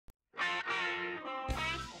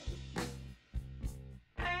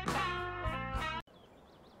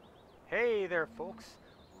Hey there, folks.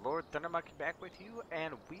 Lord Thundermonkey back with you,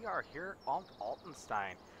 and we are here on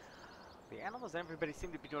Altenstein. The animals and everybody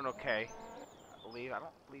seem to be doing okay. I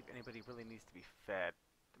don't believe anybody really needs to be fed.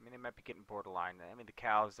 I mean, they might be getting borderline. I mean, the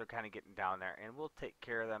cows, they're kind of getting down there, and we'll take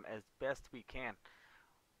care of them as best we can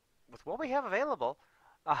with what we have available.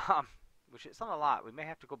 Um, which isn't a lot. We may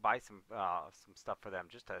have to go buy some stuff for them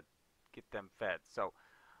just to get them fed. So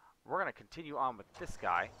we're gonna continue on with this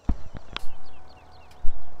guy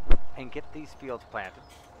and get these fields planted.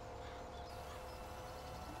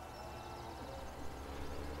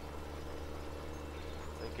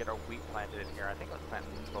 Get our wheat planted in here. I think I was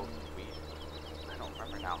planting both wheat. I don't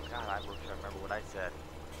remember now. God, I wish I remember what I said.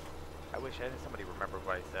 I wish somebody remembered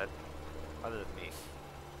what I said, other than me.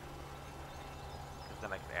 Because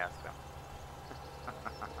then I could ask them.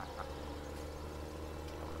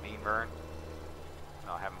 Mean burn?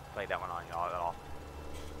 No, I haven't played that one on y'all at all.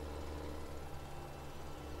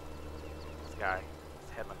 This guy,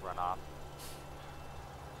 this headland runoff.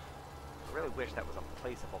 I really wish that was a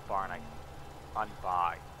placeable barn I could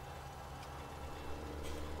unbuy.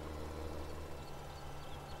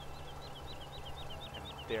 And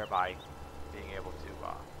thereby being able to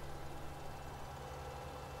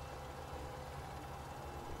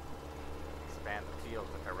expand the field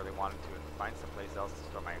if I really wanted to and find someplace else to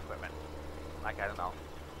store my equipment. Like, I don't know.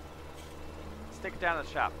 Stick it down at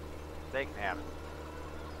the shop. They can have it.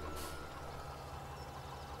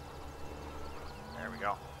 There we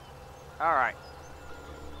go. Alright.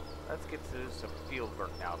 Let's get to some field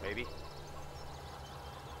work now, baby.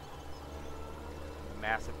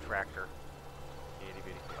 Massive tractor. Itty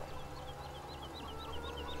bitty field.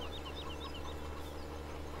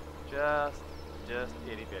 Just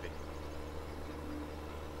itty bitty.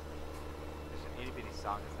 There's an itty bitty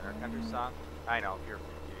song. Is that our country song? I know, you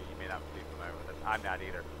may not be familiar with it. I'm not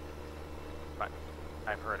either. But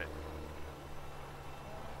I've heard it.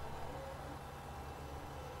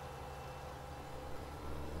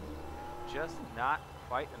 Just not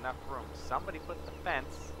quite enough room. Somebody put the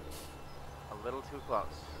fence a little too close.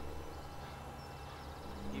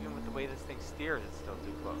 Even with the way this thing steers, it's still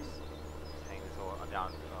too close. Let's hang this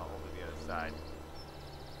down over the other side.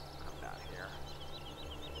 Come down here.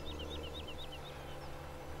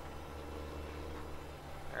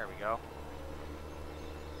 There we go.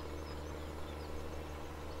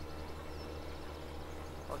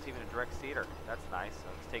 Oh, it's even a direct seeder. That's nice. So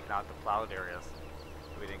it's taking out the plowed areas.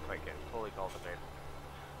 We didn't quite get fully cultivated.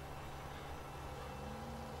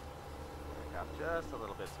 Back up just a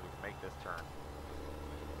little bit so we can make this turn.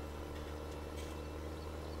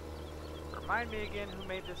 Remind me again who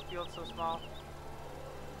made this field so small?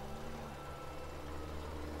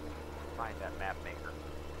 Find that map maker.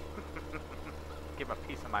 Give him a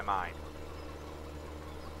piece of my mind.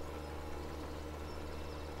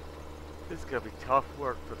 This is going to be tough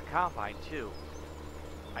work for the combine too.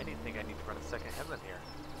 I think I need to run a second headland here.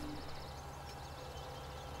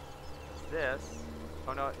 This,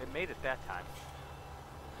 oh no, it made it that time.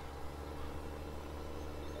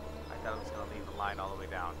 I thought it was going to leave the line all the way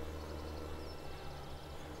down.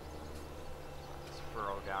 This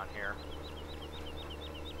furrow down here.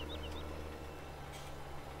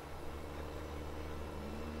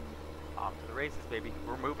 Off to the races, baby.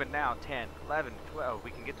 We're moving now. 10, 11, 12.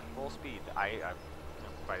 We can get to full speed. I'm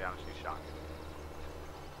quite honestly shocked.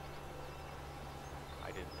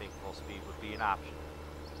 I didn't think full speed would be an option.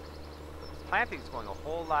 This planting's going a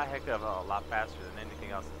whole lot a lot faster than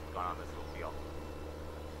anything else that's gone on this little field.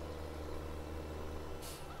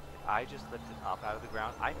 I just lifted up out of the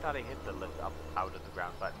ground. I thought I hit the lift up out of the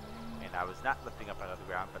ground button, and I was not lifting up out of the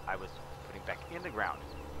ground, but I was putting back in the ground.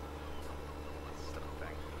 This little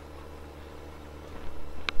thing.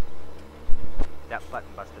 That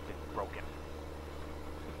button must have been broken.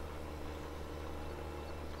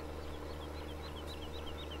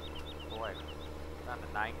 Boy, down to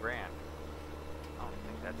 $9 grand. I don't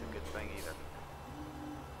think that's a good thing either.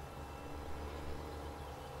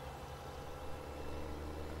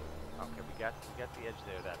 Okay, we got the edge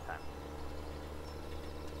there that time.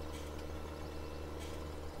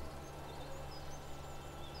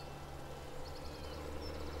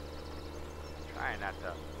 Trying not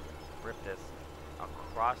to rip this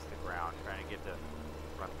across the ground, trying to get to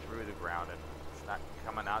run through the ground, and it's not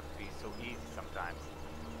coming out to be so easy sometimes.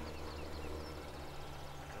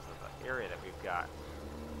 Area that we've got.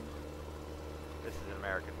 This is an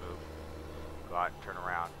American move. Go out and turn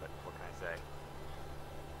around, but what can I say?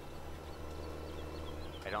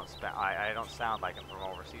 I don't sound like I'm from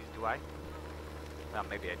overseas, do I? Well,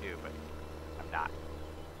 maybe I do, but I'm not.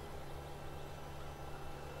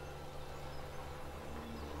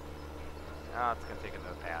 Oh, it's gonna take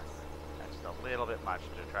another pass. a little bit much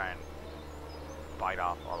to try and bite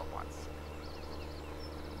off all at once.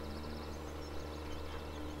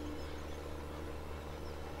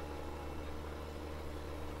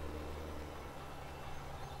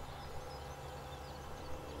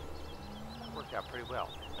 That worked out pretty well,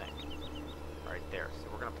 I think. Right there. So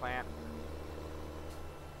we're going to plant.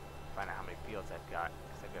 Find out how many fields I've got.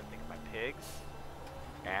 Because I've got to think of my pigs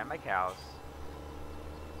and my cows.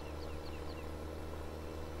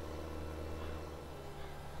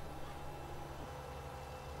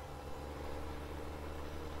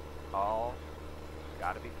 All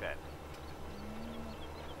got to be fed.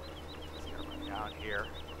 Let's go right down here.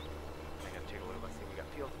 I'm going to take a look. Let's see. We got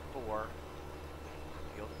field 4,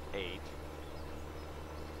 field 8.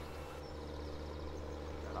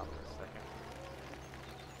 That off for a second.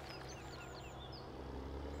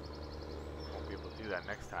 Won't be able to do that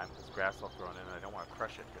next time because grass all thrown in and I don't want to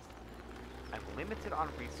crush it because I'm limited on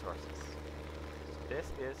resources. So this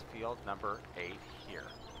is field number 8 here.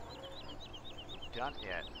 We've done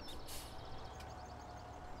it.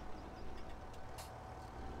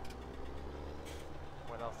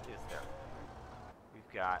 What else is there?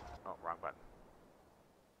 We've got, oh, wrong button.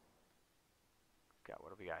 We've got, what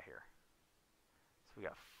do we got here? So we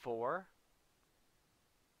got 4.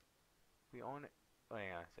 We own it. Oh,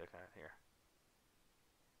 hang on a second here.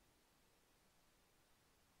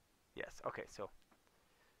 Yes, okay, so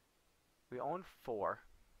we own 4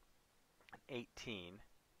 and 18,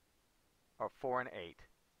 or 4 and 8.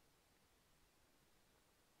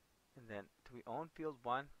 And then, do we own field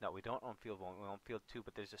 1? No, we don't own field 1. We own field 2,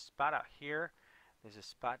 but there's a spot out here. There's a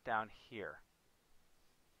spot down here.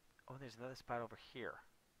 Oh, there's another spot over here.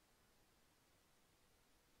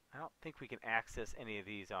 I don't think we can access any of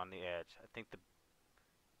these on the edge. I think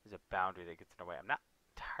there's a boundary that gets in the way. I'm not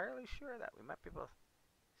entirely sure of that. We might be able to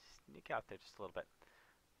sneak out there just a little bit.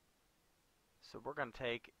 So we're going to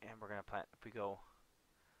take and we're going to plant. If we go,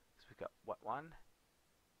 so we've got what? 1,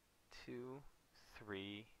 2,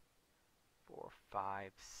 3, 4,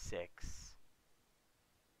 5, 6,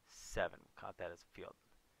 7. We'll count that as a field.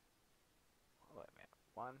 Oh, wait a minute.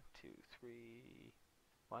 1, 2, 3,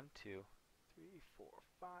 1, 2, 3, 4,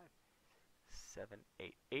 5, 7,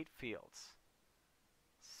 8. 8 fields.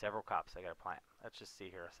 Several crops I got to plant. Let's just see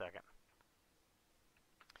here a second.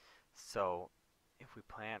 So, if we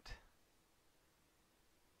plant,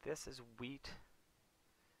 this is wheat,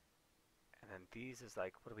 and then these is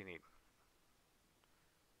like, what do we need?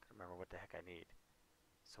 Can't remember what the heck I need.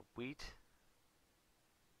 So wheat,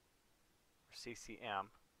 or CCM.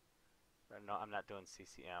 No, I'm not doing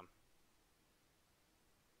CCM.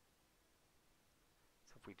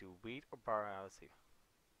 So if we do wheat or barley, let's see.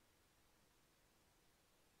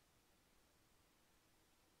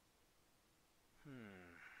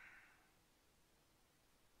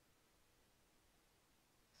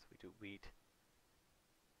 So we do wheat,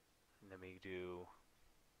 and then we do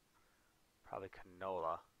probably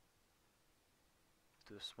canola.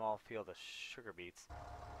 Do a small field of sugar beets.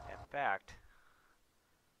 In fact,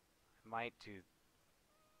 I might do,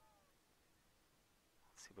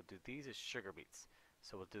 let's see, we'll do these as sugar beets.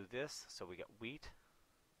 So we'll do this, so we get wheat,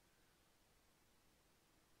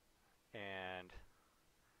 and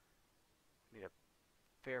we need a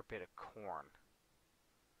fair bit of corn.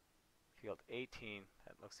 Field 18,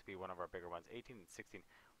 that looks to be one of our bigger ones. 18 and 16,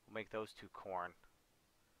 we'll make those 2 corn.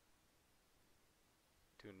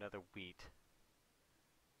 Do another wheat.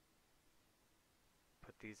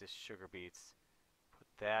 Put these as sugar beets. Put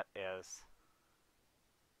that as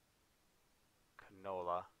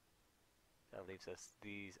canola. That leaves us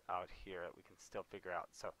these out here that we can still figure out.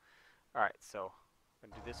 So, alright, so I'm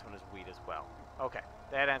going to do this one as wheat as well. Okay,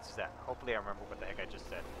 that answers that. Hopefully I remember what the heck I just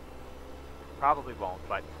said. Probably won't,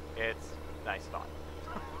 but it's nice thought.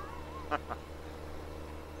 The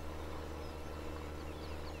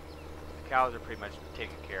cows are pretty much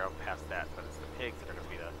taken care of past that, but it's the pigs that are going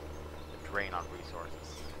to be the drain on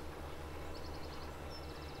resources.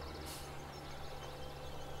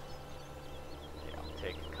 Yeah,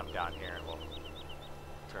 we'll come down here and we'll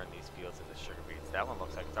turn these fields into sugar beets. That one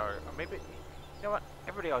looks like it's already, or maybe, you know what?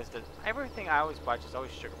 Everybody always does. Everything I always watch is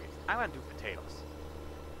always sugar beets. I'm gonna do potatoes.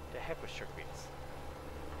 The heck with sugar beets.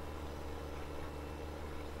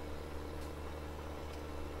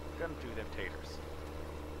 I'm gonna do them taters.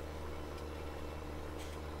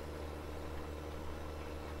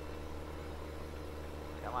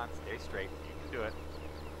 Come on, stay straight. You can do it.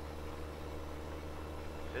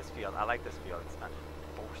 This field, I like this field. It's not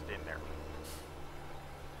forced in there.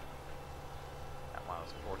 That one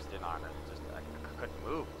was forced in on it. Just I couldn't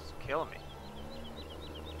move. It was killing me.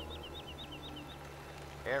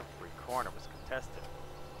 Every corner was contested.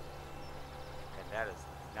 That is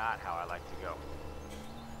not how I like to go.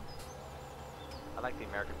 I like the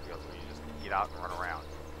American fields where you just get out and run around.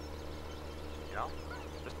 You know?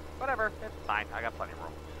 Just whatever. It's fine. I got plenty of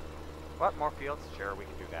room. What? More fields? Sure, we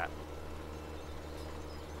can do that.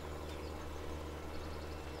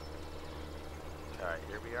 Alright,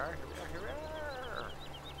 here we are. Here we are. Here we are.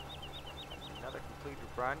 Another completed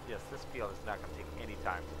run. Yes, this field is not going to take any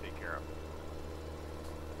time to take care of.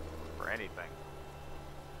 For anything.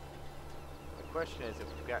 The question is, if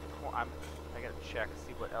we've got corn, I gotta check,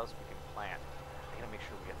 see what else we can plant. I gotta make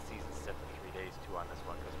sure we got seasons set for 3 days too on this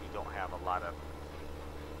one, because we don't have a lot of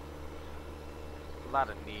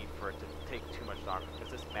need for it to take too much longer, because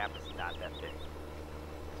this map is not that big. So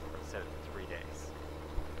we're gonna set it for 3 days.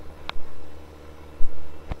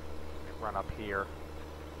 Run up here.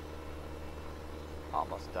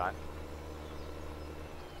 Almost done.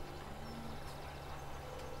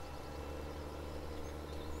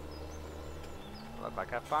 Look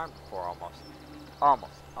like I farmed before, almost.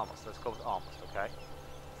 Almost. Let's go with almost, okay?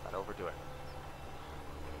 Let's not overdo it.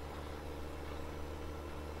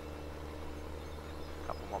 A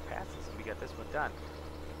couple more passes and we got this one done.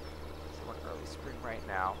 So we're in early spring right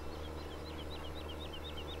now.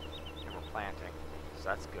 And we're planting, so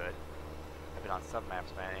that's good. I've been on some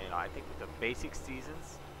maps, man, and, you know, I think with the basic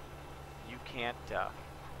seasons, you can't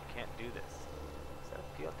do this. Is that a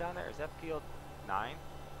field down there? Is that field 9?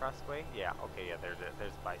 Across the way? Yeah, okay, yeah, there's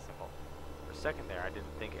a buy symbol. For a second there, I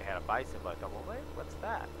didn't think it had a buy symbol. I thought, well, wait, what's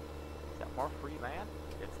that? Is that more free land?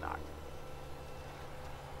 It's not.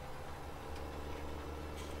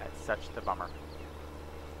 That's such the bummer.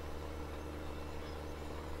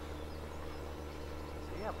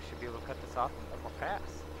 So yeah, we should be able to cut this off in one more pass.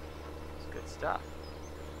 It's good stuff.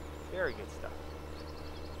 Very good stuff.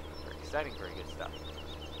 Very exciting, very good stuff.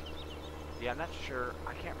 Yeah, I'm not sure.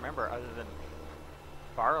 I can't remember other than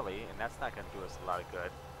barley, and that's not going to do us a lot of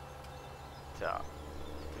good to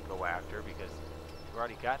go after, because we've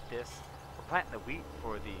already got this. We're planting the wheat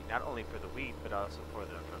for the, not only for the wheat, but also for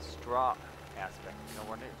the straw aspect. You know,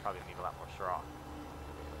 we're going to probably need a lot more straw.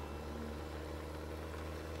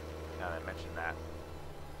 Now that I mentioned that.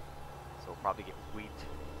 So we'll probably get wheat.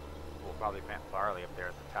 We'll probably plant barley up there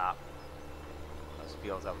at the top. Those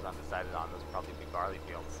fields I was undecided on, those will probably be barley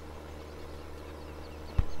fields.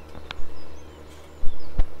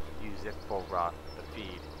 Use it for the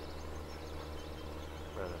feed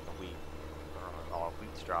rather than the wheat or all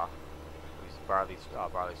wheat straw. Use barley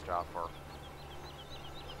straw for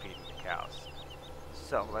feeding the cows.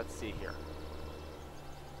 So let's see here.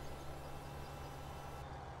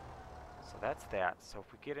 So that's that. So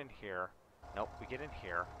if we get in here, nope, we get in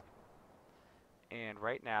here, and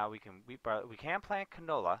right now we can plant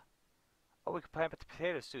canola. Oh, we can plant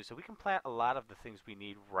potatoes too. So we can plant a lot of the things we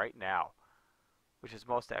need right now, which is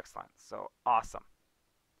most excellent. So awesome.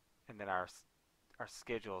 And then our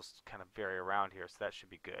schedules kind of vary around here, so that should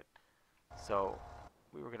be good. So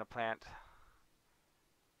we were going to plant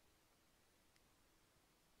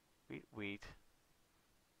wheat.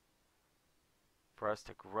 For us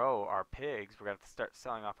to grow our pigs, we're going to have to start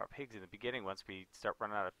selling off our pigs in the beginning once we start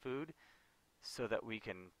running out of food, so that we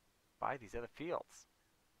can buy these other fields,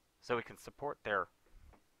 so we can support their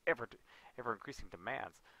ever increasing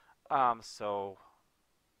demands. So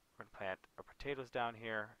we're going to plant our potatoes down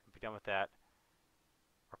here and be done with that.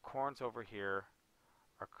 Our corn's over here.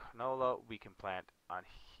 Our canola we can plant on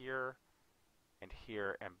here, and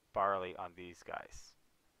barley on these guys.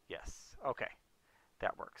 Yes, okay,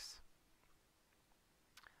 that works.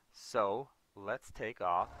 So let's take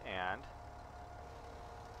off and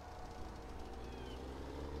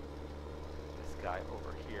this guy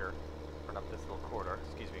over here, run up this little corridor.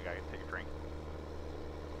 Excuse me, I gotta take a drink.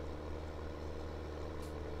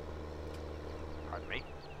 Pardon me.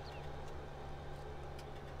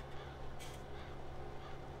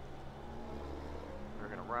 We're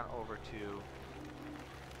gonna run over to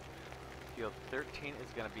field 13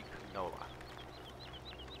 is gonna be canola.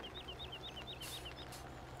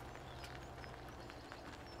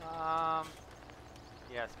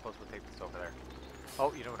 Yeah, I suppose we'll take this over there.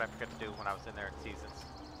 Oh, you know what I forgot to do when I was in there in seasons?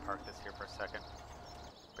 Park this here for a second.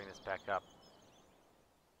 Bring this back up.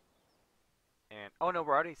 And, oh no,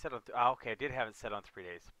 we're already set on, okay, I did have it set on 3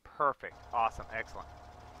 days. Perfect, awesome, excellent.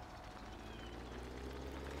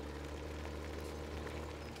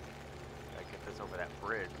 Gotta get this over that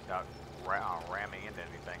bridge without ramming into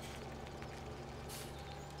anything.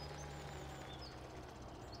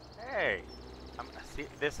 Hey! See,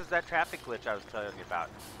 this is that traffic glitch I was telling you about.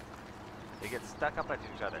 They get stuck up at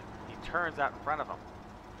each other. He turns out in front of them,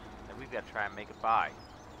 and we've got to try and make it by.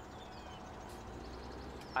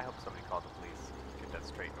 I hope somebody called the police. Get that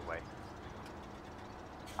straightened away.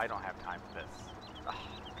 I don't have time for this. Ugh,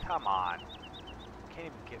 come on. Can't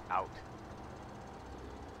even get out.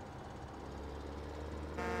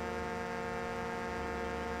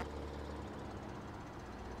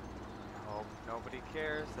 Hope nobody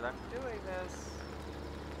cares that I'm doing this.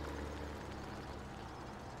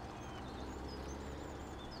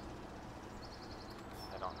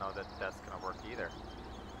 I don't know that that's gonna work either.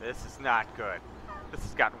 This is not good. This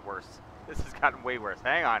has gotten worse. This has gotten way worse.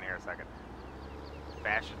 Hang on here a second.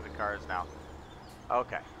 Bash into the cars now.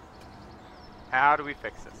 Okay. How do we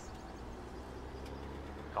fix this?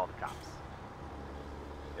 Call the cops.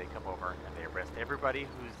 They come over and they arrest everybody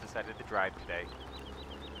who's decided to drive today,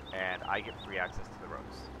 and I get free access to the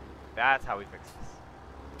roads. That's how we fix this.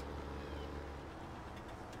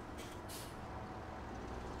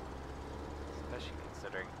 Especially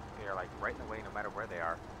considering they are like right in the way no matter where they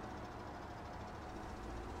are.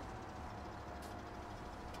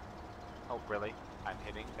 Oh, really? I'm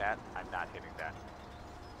hitting that? I'm not hitting that.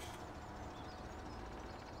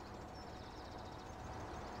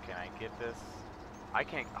 Can I get this? I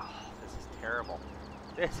can't. Oh, this is terrible.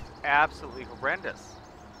 This is absolutely horrendous.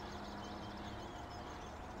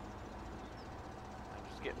 I'm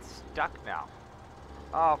just getting stuck now.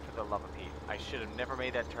 Oh, for the love of Pete. I should have never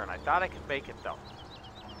made that turn. I thought I could make it, though.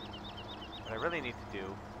 What I really need to do...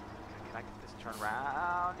 Can I get this turn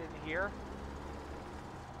around in here?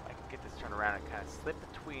 I can get this turn around and kind of slip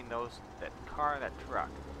between that car and that truck.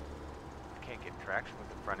 I can't get traction with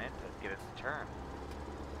the front end to get it to turn.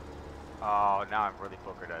 Oh, now I'm really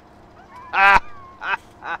boogered it. Ah!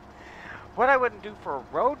 What I wouldn't do for a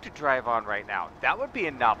road to drive on right now. That would be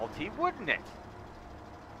a novelty, wouldn't it?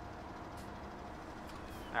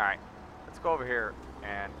 Alright, let's go over here,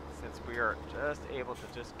 and since we are just able to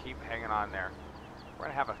just keep hanging on there, we're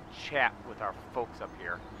going to have a chat with our folks up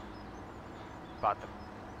here about the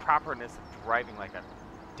properness of driving like a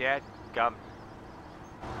dadgum.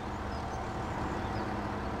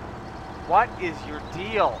 What is your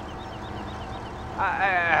deal?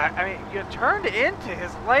 I mean, you turned into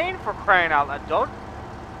his lane for crying out loud. Don't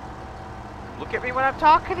look at me when I'm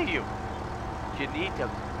talking to you. You need to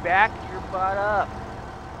back your butt up.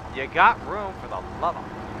 You got room for the love of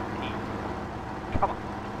Pete. Come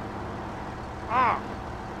on.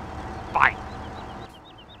 Fine.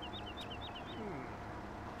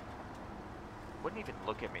 Wouldn't even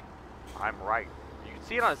look at me. I'm right. You can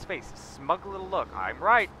see it on his face. Smug little look. I'm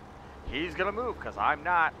right. He's gonna move because I'm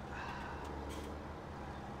not.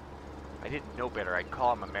 I didn't know better. I'd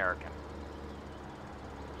call him American.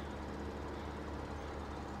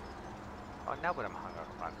 Oh, now what I'm hung up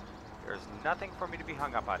on. There's nothing for me to be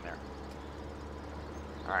hung up on there.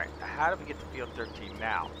 Alright, how do we get to field 13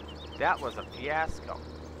 now? That was a fiasco.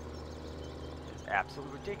 It's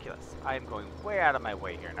absolutely ridiculous. I am going way out of my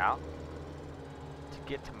way here now to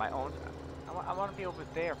get to my own... I want to be over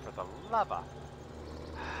there for the love of...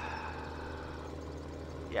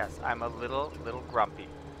 Yes, I'm a little grumpy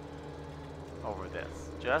over this.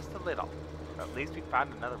 Just a little. But at least we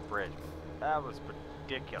found another bridge. That was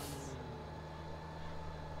ridiculous.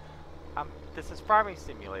 This is farming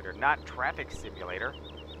simulator, not traffic simulator.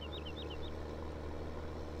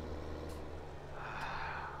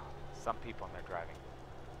 Some people in there driving.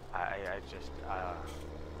 I just,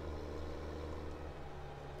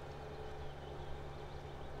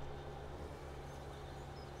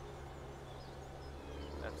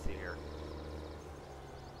 let's see here.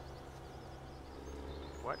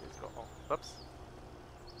 What is going on? Oh, oops.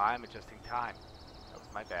 I'm adjusting time. That was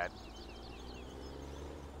my bad.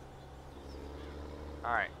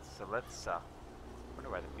 Alright, so let's, wonder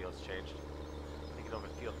why the field's changed. I think it's over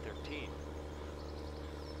field 13.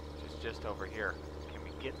 Which is just over here. Can we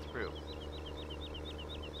get through?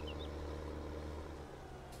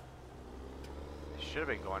 It should have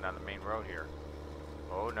been going down the main road here.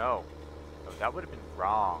 Oh no. Oh, that would have been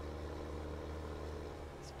wrong.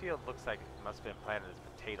 This field looks like it must have been planted as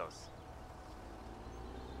potatoes.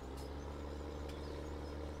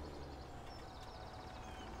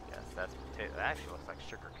 Yes, that's potato. That actually looks like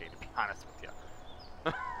sugarcane, to be honest with you.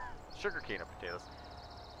 Sugarcane and potatoes.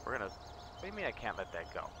 We're gonna... What do you mean I can't let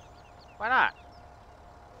that go? Why not?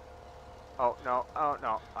 Oh, no. Oh,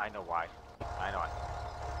 no. I know why. I know it.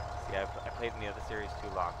 See, I played in the other series too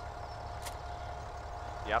long.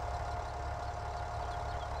 Yep.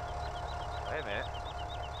 Wait a minute.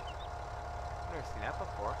 I've never seen that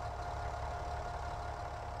before.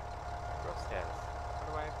 Growth status.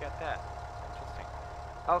 Wonder why I've got that. Interesting.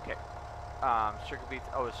 Okay. Sugar beets.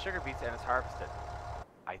 Oh, it's sugar beets and it's harvested.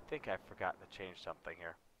 I think I've forgotten to change something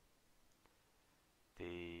here.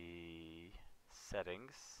 The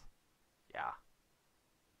settings. Yeah.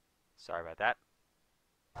 Sorry about that.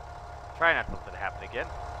 Try not to let it happen again.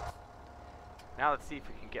 Now let's see if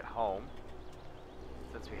we can get home.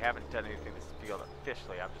 Since we haven't done anything this field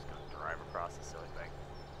officially, I'm just going to drive across this silly thing.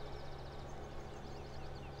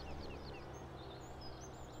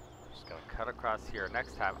 Just going to cut across here.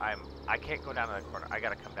 Next time, I can't go down to the corner. I got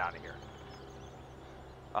to come down to here.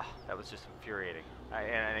 Oh, that was just infuriating.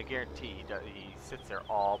 And I guarantee he sits there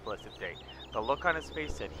all blessed day. The look on his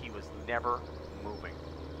face said he was never moving.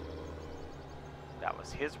 That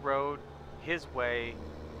was his road, his way.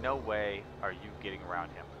 No way are you getting around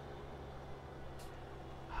him.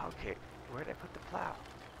 Okay, where did I put the plow?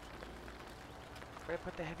 Where did I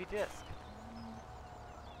put the heavy disc?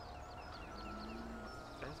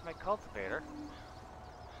 There's my cultivator.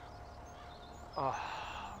 Oh,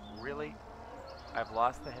 really? I've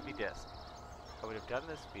lost the heavy disc. I would have done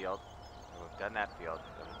this field. I would have done that field.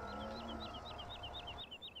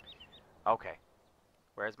 Okay.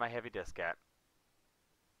 Where's my heavy disc at?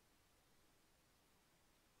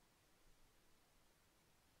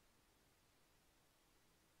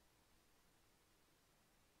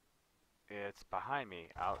 It's behind me.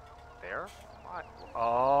 Out there? What?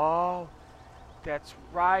 Oh, that's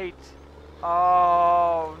right.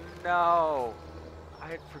 Oh, no. I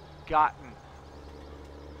had forgotten.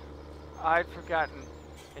 I'd forgotten.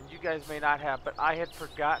 And you guys may not have, but I had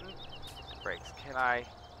forgotten. Brakes. Can I?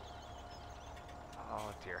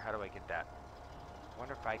 Oh, dear. How do I get that? I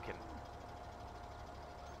wonder if I can.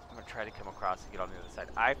 I'm going to try to come across and get on the other side.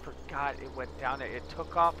 I forgot it went down there. It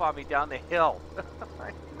took off on me down the hill.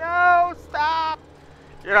 No, stop!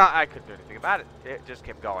 You know, I couldn't do anything about it. It just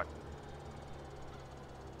kept going.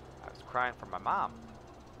 I was crying for my mom.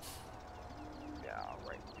 Yeah,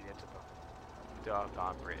 right to the edge of the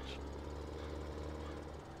doggone bridge.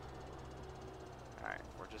 Alright,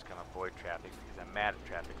 we're just going to avoid traffic because I'm mad at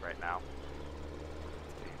traffic right now.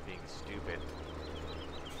 It's being stupid.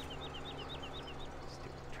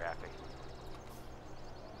 Traffic.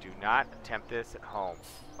 Do not attempt this at home.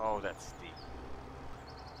 Oh, that's steep.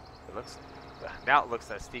 It looks, now it looks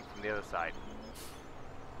that steep from the other side.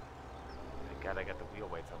 Thank God I got the wheel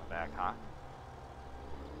weights on the back, huh?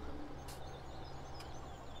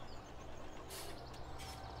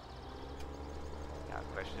 Now the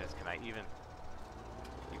question is, can I even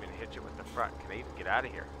hitch it with the front? Can I even get out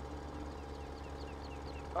of here?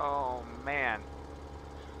 Oh, man.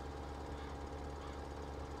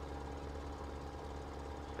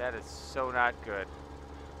 That is so not good.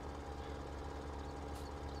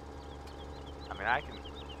 I mean,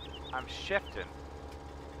 I'm shifting.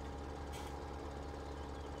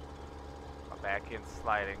 My back end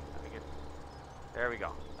sliding. There we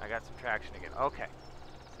go. I got some traction again. Okay.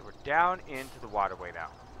 So we're down into the waterway now.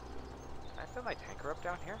 Can I fill my tanker up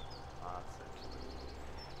down here? Oh,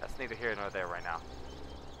 that's neither here nor there right now.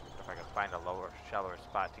 If I can find a lower, shallower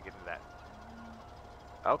spot to get into that.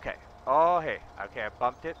 Okay. Oh, hey. Okay, I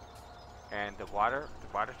bumped it, and the water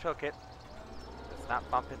took it. Let's not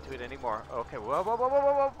bump into it anymore. Okay, whoa, whoa, whoa, whoa,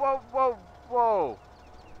 whoa, whoa, whoa, whoa.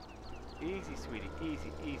 Easy, sweetie.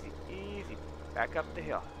 Easy, easy, easy. Back up the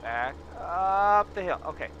hill. Back up the hill.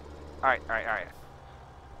 Okay. All right, all right, all right.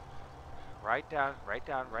 Right down,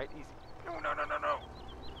 right easy. No, no, no, no, no.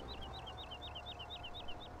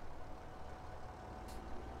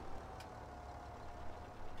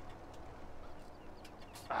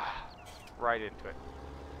 Right into it.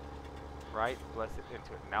 Right, bless it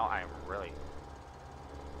into it. Now I am really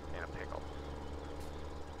in a pickle.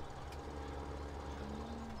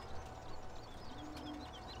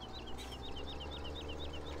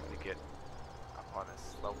 Trying to get up on this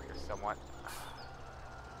slope here somewhat.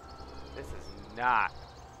 This is not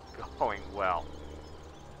going well.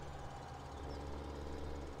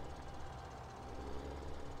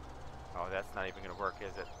 Oh, that's not even going to work,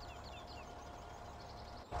 is it?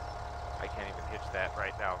 I can't even hitch that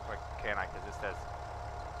right now, can I? Because this says...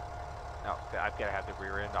 No, I've got to have the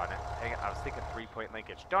rear end on it. Hang on, I was thinking 3-point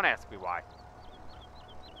linkage. Don't ask me why.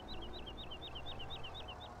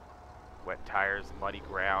 Wet tires, muddy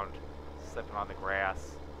ground, slipping on the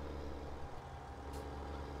grass.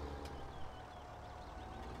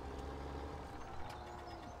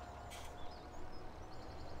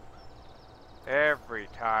 Every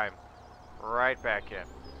time. Right back in.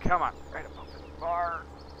 Come on, right above the bar.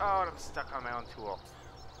 Oh, and I'm stuck on my own tool.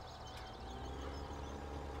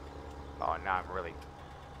 Oh, now I'm really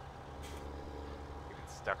even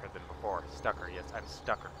stucker than before. Stucker, yes, I'm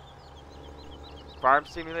stucker. Farm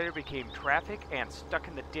simulator became traffic and stuck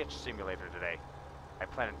in the ditch simulator today. I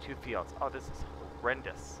planted 2 fields. Oh, this is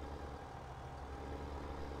horrendous.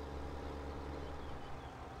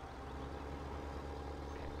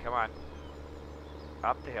 Okay, come on.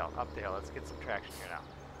 Up the hill, up the hill. Let's get some traction here now.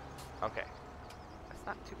 Okay. That's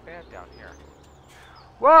not too bad down here.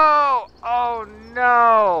 Whoa! Oh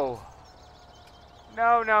no!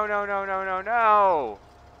 No, no, no, no, no, no, no!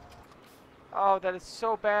 Oh, that is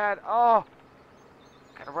so bad. Oh!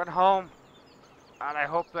 Gotta run home. And I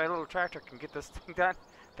hope my little tractor can get this thing done.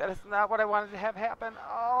 That is not what I wanted to have happen.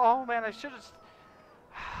 Oh man, I should have.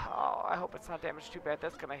 Oh, I hope it's not damaged too bad.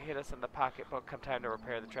 That's gonna hit us in the pocketbook come time to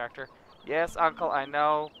repair the tractor. Yes, Uncle, I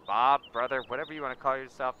know. Bob, brother, whatever you want to call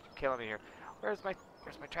yourself, you're killing me here. Where's my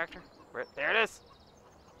tractor? There it is.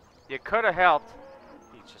 You could have helped.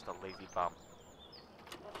 He's just a lazy bum.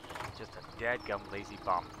 Just a dadgum lazy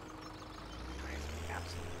bum. Drives me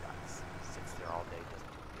absolutely nuts. Sits there all day,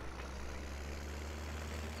 doesn't do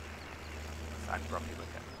anything. I'm grumpy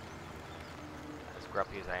with him. As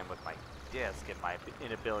grumpy as I am with my disc and my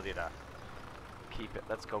inability to keep it.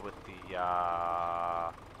 Let's go with the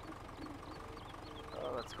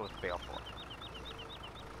let's go with the bale fork.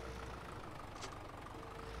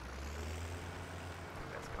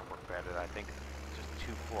 That's gonna work better. I think just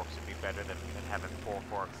 2 forks would be better than having 4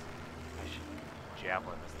 forks. I should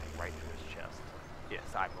javelin this thing right through his chest.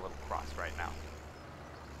 Yes, I'm a little cross right now.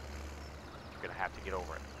 You're gonna have to get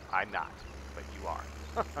over it. I'm not, but you are.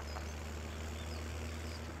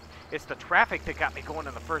 It's the traffic that got me going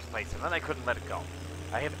in the first place, and then I couldn't let it go.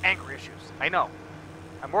 I have anger issues. I know.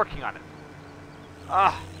 I'm working on it.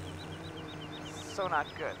 Ah, so not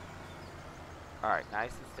good. Alright,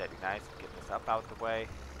 nice and steady. Nice. Get this up out the way.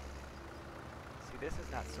 See, this is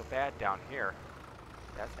not so bad down here.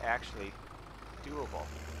 That's actually doable.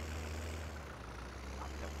 Oh,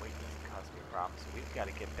 that weight doesn't cause me a problem, so we've got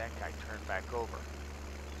to get that guy turned back over.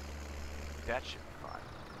 That should be fine.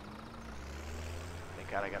 Thank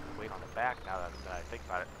God I got the weight on the back now that I think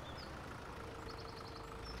about it.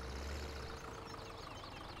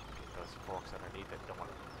 Get those forks underneath it. Don't want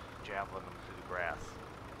to javelin them through the grass.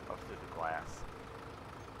 Or through the glass.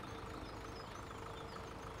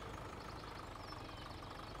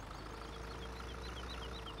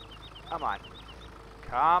 Come on.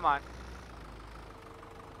 Come on.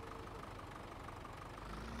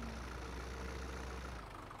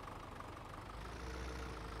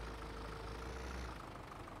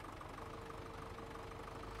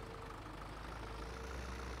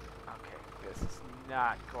 Okay, this is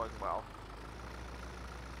not going well.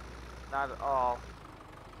 Not at all.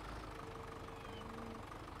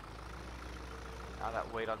 Now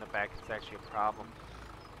that weight on the back is actually a problem.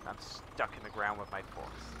 I'm stuck in the ground with my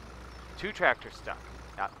forks. 2 tractors stuck.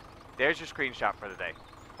 Now, there's your screenshot for the day.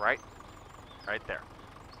 Right? Right there.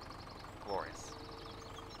 Glorious.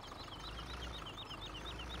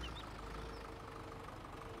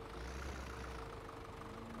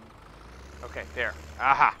 Okay, there.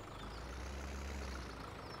 Aha!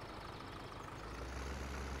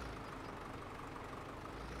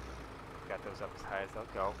 Got those up as high as they'll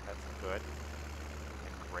go. That's good.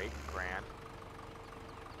 And great, grand.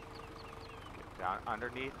 Get down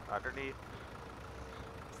underneath, underneath.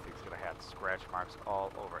 This thing's gonna have scratch marks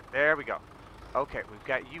all over it. There we go. Okay, we've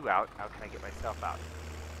got you out. Now can I get myself out?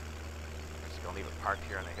 I'm just gonna leave it parked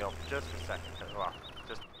here on the hill for just a second. Well,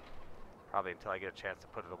 just probably until I get a chance to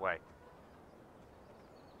put it away.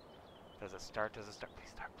 Does it start? Does it start?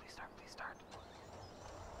 Please start, please start, please start.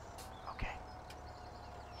 Okay.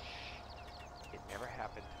 It never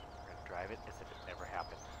happened. We're going to drive it as if it never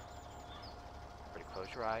happened. Everybody close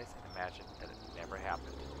your eyes and imagine that it never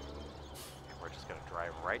happened. And we're just going to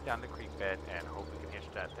drive right down the creek bed and hope we can hitch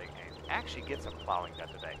that thing and actually get some plowing done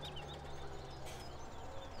today.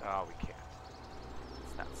 Oh, we can't.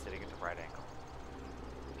 It's not sitting at the right angle.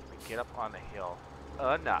 Can we get up on the hill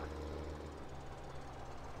enough?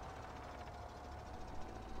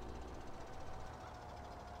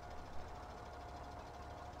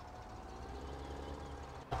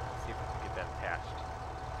 See if we can get that attached.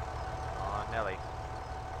 Oh, Nelly.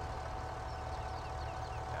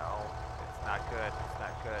 No, it's not good. It's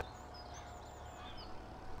not good.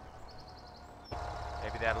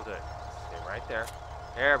 Maybe that'll do it. Stay right there.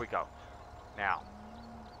 There we go. Now,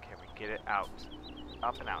 can we get it out?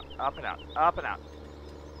 Up and out, up and out, up and out.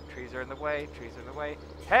 Trees are in the way, trees are in the way.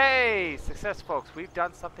 Hey! Success, folks. We've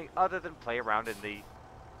done something other than play around in the...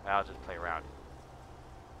 I'll just play around.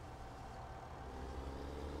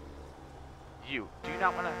 You. Do you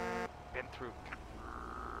not want to bend through?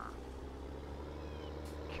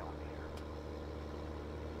 Kill me here.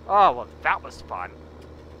 Oh, well, that was fun.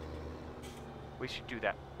 We should do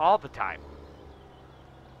that all the time.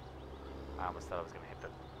 I almost thought I was going to hit the...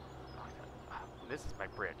 Oh, this is my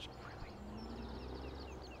bridge. Really?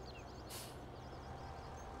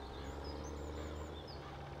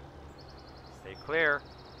 Stay clear.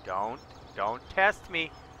 Don't test me.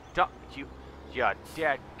 Don't you, ya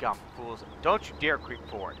dadgum fools. Don't you dare creep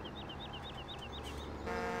forward.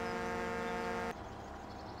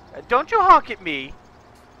 Don't you honk at me.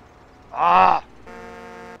 Ah!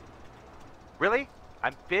 Really?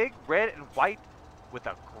 I'm big, red, and white with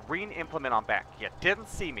a green implement on back. You didn't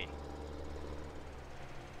see me.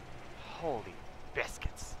 Holy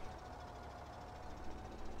biscuits.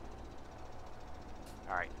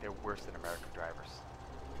 Alright, they're worse than American drivers.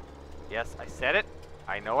 Yes, I said it.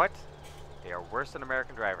 I know it. They are worse than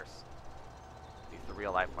American drivers. These are the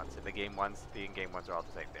real life ones. And the game ones, the in-game ones are all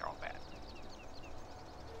the same. They're all bad.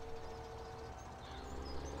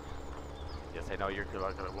 Yes, I know you're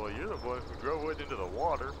like, well, you're the one who drove it into the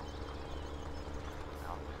water.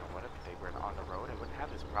 No, you know what? If they were on the road, I wouldn't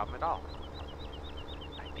have this problem at all.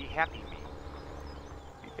 I'd be happy, me.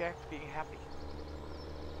 Be back to being happy.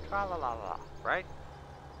 Tra-la-la-la, right?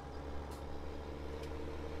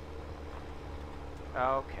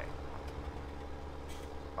 Okay.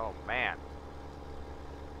 Oh, man.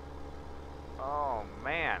 Oh,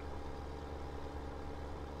 man.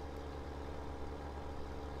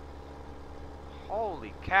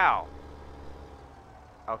 Holy cow.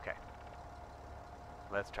 Okay.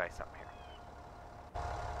 Let's try something here.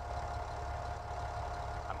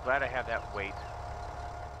 I'm glad I have that weight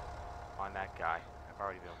on that guy. I've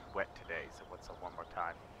already been wet today, so what's up one more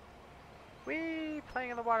time? Whee! Playing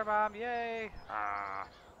in the water bomb, yay!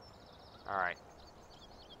 Alright.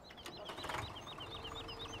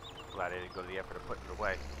 Glad I didn't go to the effort of putting it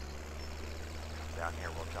away. Down here,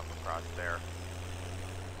 we'll jump across there.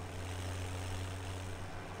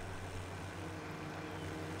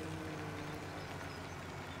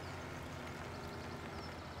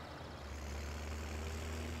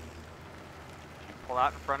 If you pull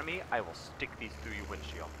out in front of me, I will stick these through your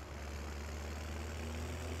windshield.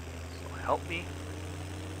 So help me.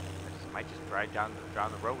 I might just drive down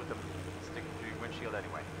the road with them and stick them through your windshield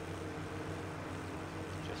anyway.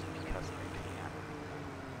 Just because I can.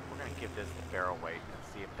 We're going to give this the barrel weight and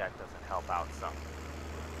see if that doesn't help out some.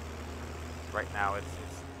 Right now it's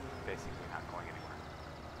basically not going anywhere.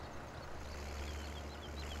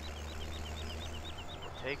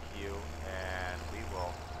 We'll take you and we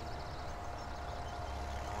will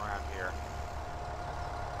come around here.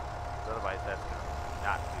 Otherwise that's going to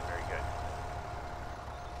not be very good.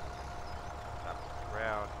 Drop it to the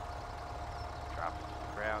ground. Drop it to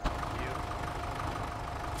the ground. Thank you.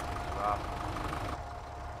 Up.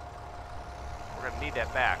 We're going to need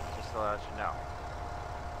that back, just to let you know.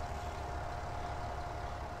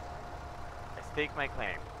 I stake my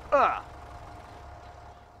claim. Ugh!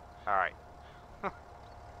 Alright.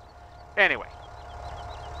 Anyway.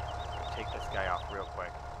 Take this guy off real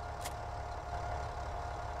quick.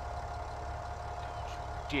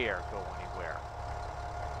 Don't you dare go anywhere.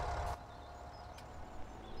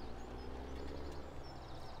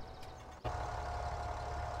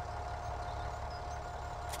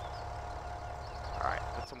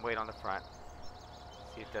 Some weight on the front.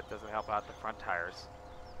 See if that doesn't help out the front tires.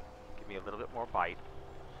 Give me a little bit more bite.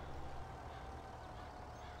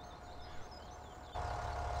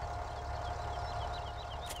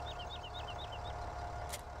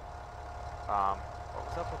 What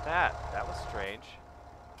was up with that? That was strange.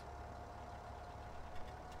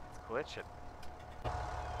 It's glitching. Well,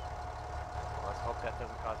 let's hope that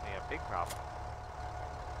doesn't cause me a big problem.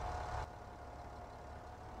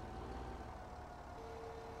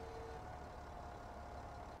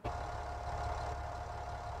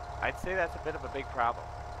 I'd say that's a bit of a big problem.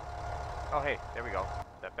 Oh, hey, there we go.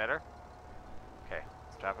 Is that better? Okay,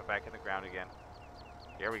 let's drop it back in the ground again.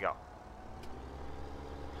 Here we go.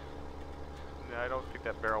 No, I don't think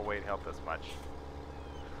that barrel weight helped us much.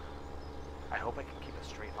 I hope I can keep a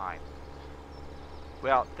straight line.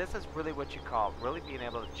 Well, this is really what you call really being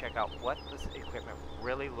able to check out what this equipment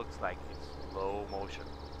really looks like in slow motion.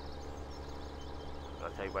 But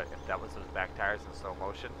I'll tell you what, if that was those back tires in slow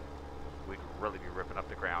motion, we'd really be ripping up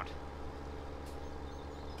the ground.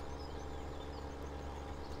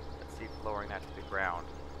 Let's see if lowering that to the ground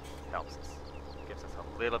helps us. Gives us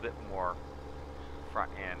a little bit more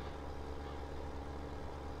front end.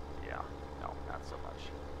 Yeah, no, not so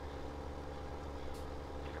much.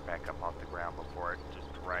 Get it back up off the ground before it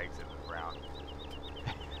just drags into the ground.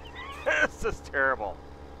 This is terrible.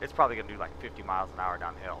 It's probably going to do like 50 miles an hour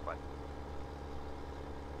downhill, but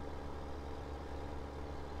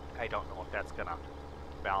I don't know if that's gonna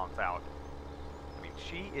balance out. I mean,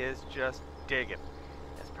 she is just digging.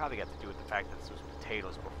 It's probably got to do with the fact that this was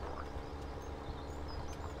potatoes before.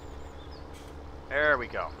 There we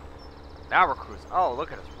go. Now we're cruising. Oh,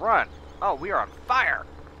 look at us run. Oh, we are on fire.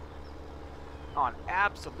 On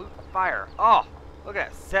absolute fire. Oh, Look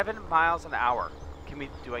at that, 7 miles an hour.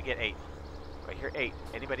 Do I get 8? Do I hear 8?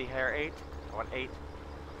 Anybody hear 8? I want 8.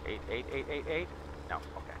 8, 8, 8, 8, 8? No,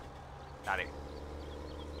 okay. Not 8.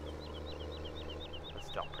 But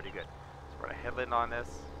still pretty good. So we're gonna headland on this.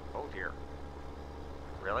 Oh dear.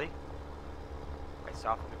 Really? I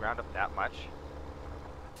softened the ground up that much?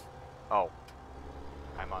 Oh.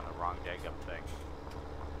 I'm on the wrong daggum thing.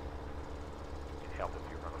 It'd help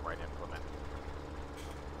if you run the right implement.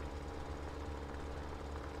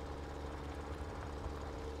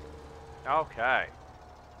 Okay.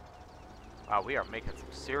 Wow, we are making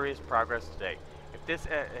some serious progress today. If this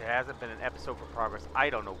hasn't been an episode for progress,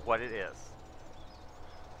 I don't know what it is.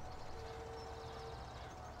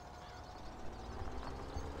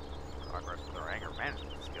 Progress with our anger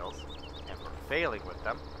management skills, and we're failing with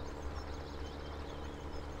them.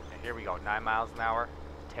 And here we go, 9 miles an hour,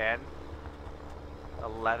 10,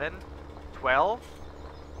 11, 12,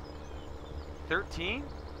 13.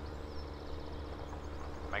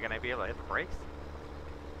 Am I going to be able to hit the brakes?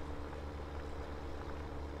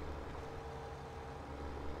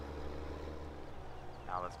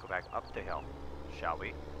 Now let's go back up the hill, shall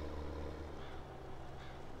we? Or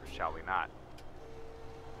shall we not?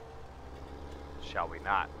 Shall we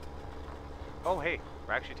not? Oh hey,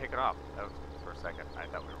 we're actually taking off. That was for a second. I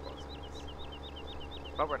thought we were close.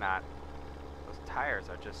 But we're not. Those tires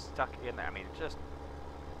are just stuck in there. I mean, just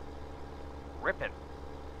ripping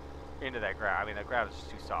into that ground. I mean, the ground is just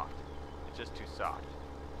too soft. It's just too soft.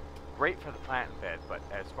 Great for the planting bed, but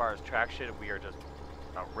as far as traction, we are just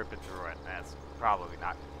ripping through it. And that's probably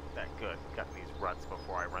not that good. Cutting these ruts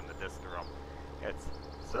before I run the disc through them. It's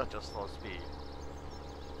such a slow speed.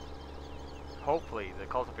 Hopefully, the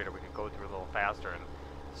cultivator we can go through a little faster and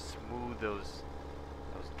smooth those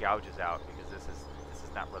gouges out, because this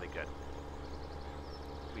is not really good.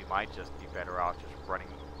 We might just be better off just running,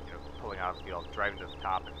 you know, pulling out of the field, driving to the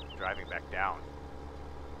top, and driving back down.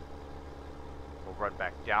 We'll run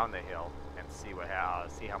back down the hill and see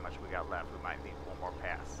see how much we got left. We might need one more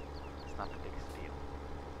pass. It's not the biggest deal.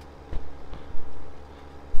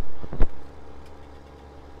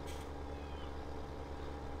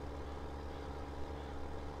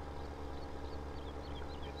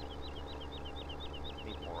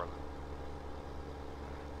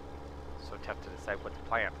 Tough to decide what to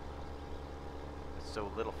plant. There's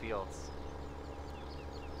so little fields.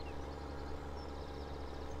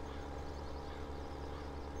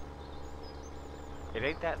 It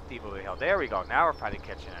ain't that steep of a hill. There we go. Now we're finally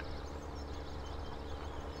catching it.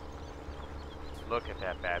 Look at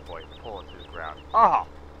that bad boy pulling through the ground. Oh!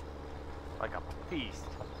 Like a beast.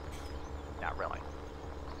 Not really.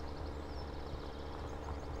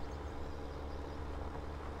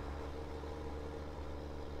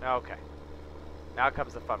 Okay. Now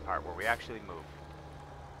comes the fun part where we actually move.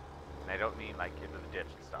 And I don't mean like into the ditch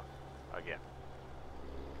and stuff. Again.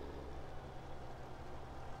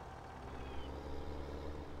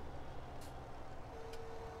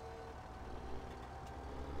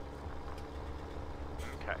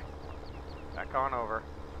 Okay. Back on over.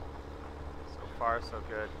 So far so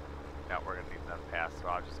good. Now we're going to need another pass, so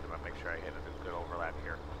I'm just going to make sure I hit a good overlap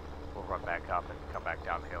here. We'll run back up and come back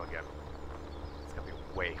down the hill again. It's going to be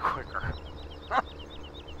way quicker.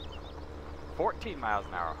 14 miles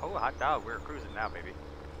an hour. Oh, hot dog. We're cruising now, baby.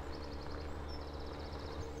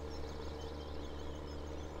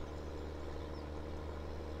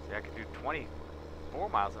 See, I could do 24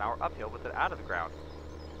 miles an hour uphill with it out of the ground.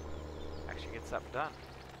 Actually get stuff done.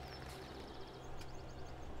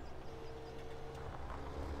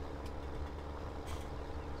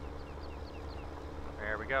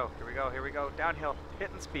 There we go. Here we go. Here we go. Downhill.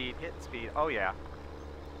 Hitting speed. Hitting speed. Oh, yeah.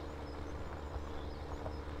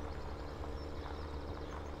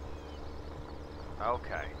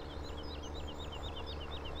 Okay.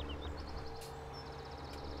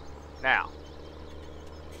 Now,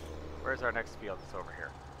 where's our next field? It's over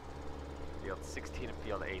here. Field 16 and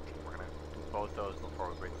field 18. We're going to do both those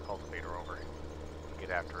before we bring the cultivator over and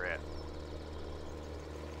get after it.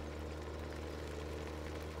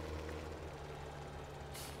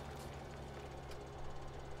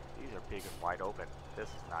 These are big and wide open. This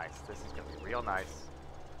is nice. This is going to be real nice.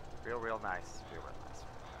 Real nice. Real nice.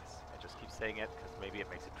 I just keep saying it because maybe it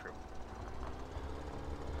makes it true.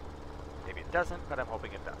 Maybe it doesn't, but I'm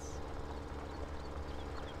hoping it does.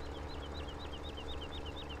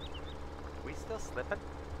 Are we still slipping?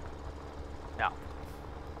 No.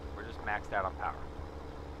 We're just maxed out on power.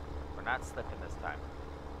 We're not slipping this time.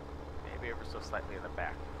 Maybe ever so slightly in the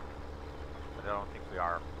back. But I don't think we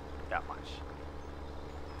are that much.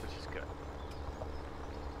 Which is good.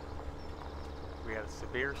 We had a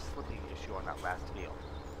severe slipping issue on that last field.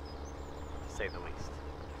 to say the least.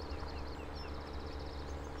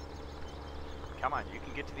 Come on, you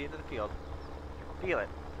can get to the end of the field. Feel it.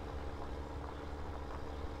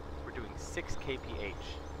 We're doing 6 kph.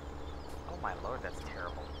 Oh my lord, that's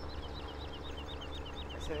terrible.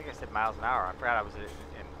 I think I said miles an hour. I forgot I was in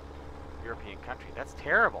European country. That's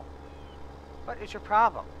terrible. What is your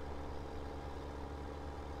problem?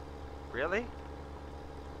 Really?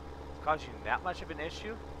 It's causing you that much of an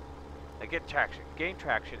issue? Now get traction, gain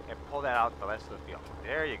traction, and pull that out the rest of the field.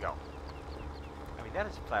 There you go. I mean, that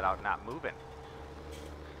is flat out not moving.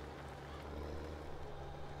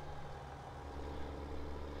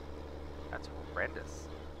 That's horrendous.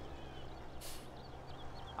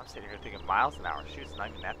 I'm sitting here thinking miles an hour. Shoot, it's not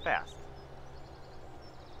even that fast.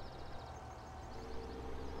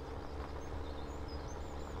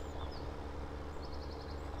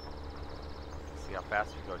 See how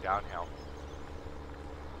fast we go downhill.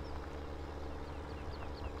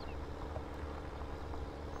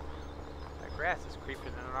 That grass is creeping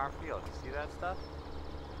in our field. You see that stuff?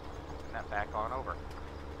 Turn that back on over.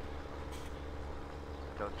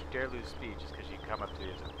 Don't you dare lose speed just because you come up to the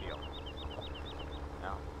edge of the field.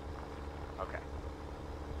 No? Okay.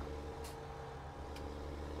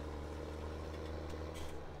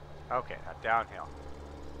 Okay, now downhill.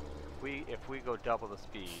 If we go double the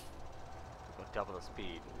speed, it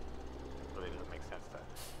really doesn't make sense to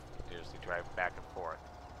continuously drive back and forth.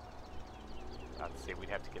 Let's see, we'd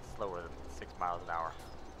have to get slower than 6 miles an hour.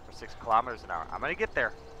 Or 6 kilometers an hour. I'm gonna get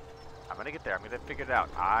there. I'm gonna figure it out.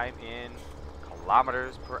 I'm in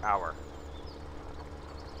kilometers per hour.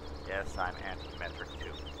 Yes, I'm anti-metric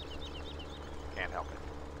too. Can't help it.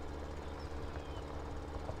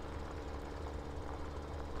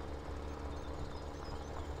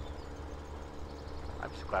 I'm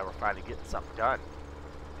just glad we're finally getting something done.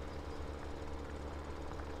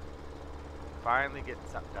 Finally getting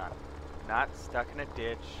something done. Not stuck in a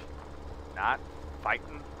ditch. Not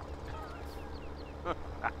fighting.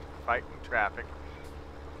 Not fighting traffic.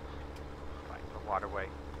 Fighting the waterway.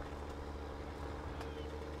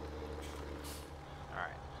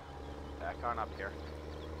 Alright. Back on up here.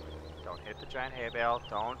 Don't hit the giant hay bale.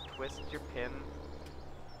 Don't twist your pin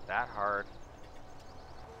that hard.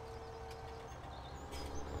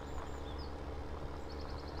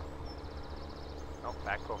 Oh,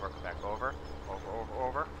 back over.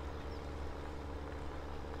 Over.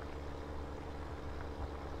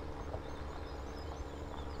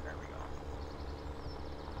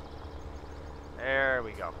 There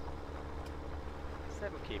we go.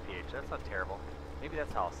 7 kph, that's not terrible. Maybe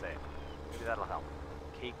that's how I'll say it. Maybe that'll help.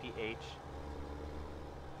 kph.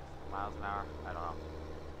 Miles an hour? I don't know.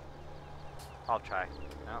 I'll try.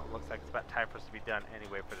 Well, it looks like it's about time for us to be done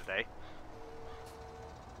anyway for today.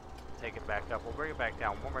 Take it back up. We'll bring it back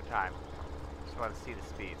down one more time. Just want to see the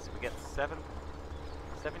speed. So we get 7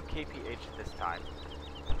 kph this time.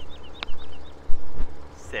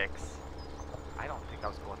 6. I don't think I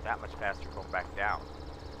was going that much faster going back down.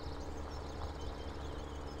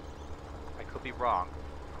 I could be wrong.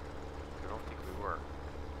 I don't think we were.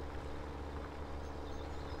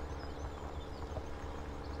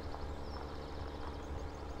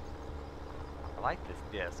 I like this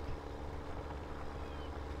disc.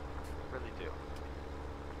 I really do.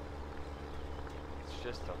 It's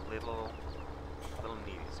just a little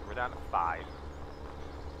needy. So we're down to 5.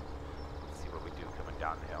 Let's see what we do coming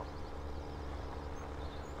down the hill.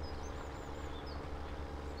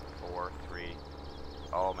 4, 3.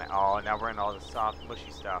 Oh man, oh, now we're in all the soft,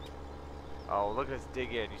 mushy stuff. Oh, look at us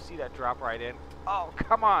dig in. You see that drop right in? Oh,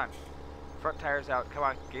 come on! Front tire's out. Come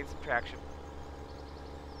on, gain some traction.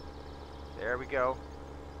 There we go.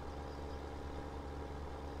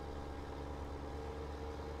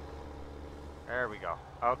 There we go.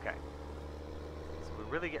 Okay. So we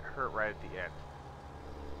really get hurt right at the end.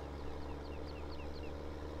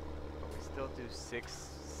 But we still do 6,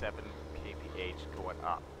 7 kph going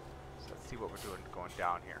up. So let's see what we're doing going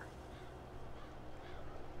down here.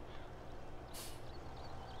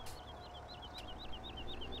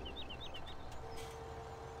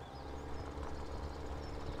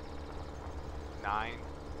 Nine,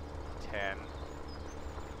 10.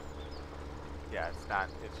 Yeah, it's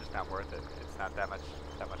just not worth it. It's not that much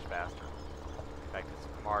faster. In fact, it's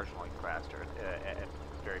marginally faster at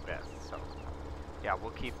very best. So yeah,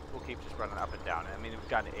 we'll keep just running up and down. I mean, we've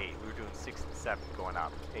gotten to 8. We were doing 6 and 7 going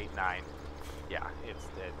up. 8, 9. Yeah, it's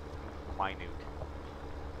minute.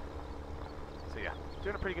 So yeah,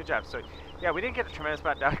 doing a pretty good job. So yeah, we didn't get a tremendous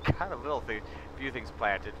amount done. Got a few things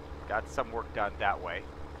planted. Got some work done that way.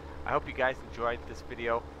 I hope you guys enjoyed this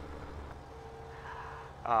video.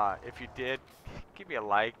 If you did, give me a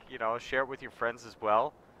like. You know, share it with your friends as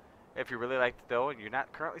well. If you really like the though and you're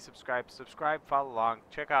not currently subscribed, subscribe, follow along,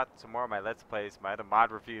 check out some more of my Let's Plays, my other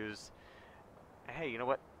mod reviews. And hey, you know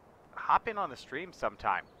what? Hop in on the stream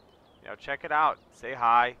sometime. You know, check it out. Say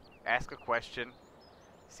hi, ask a question,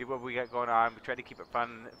 see what we got going on. We try to keep it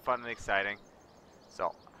fun and exciting.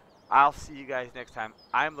 So, I'll see you guys next time.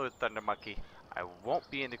 I'm Lord Thunder Monkey. I won't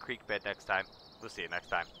be in the creek bed next time. We'll see you next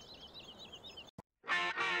time.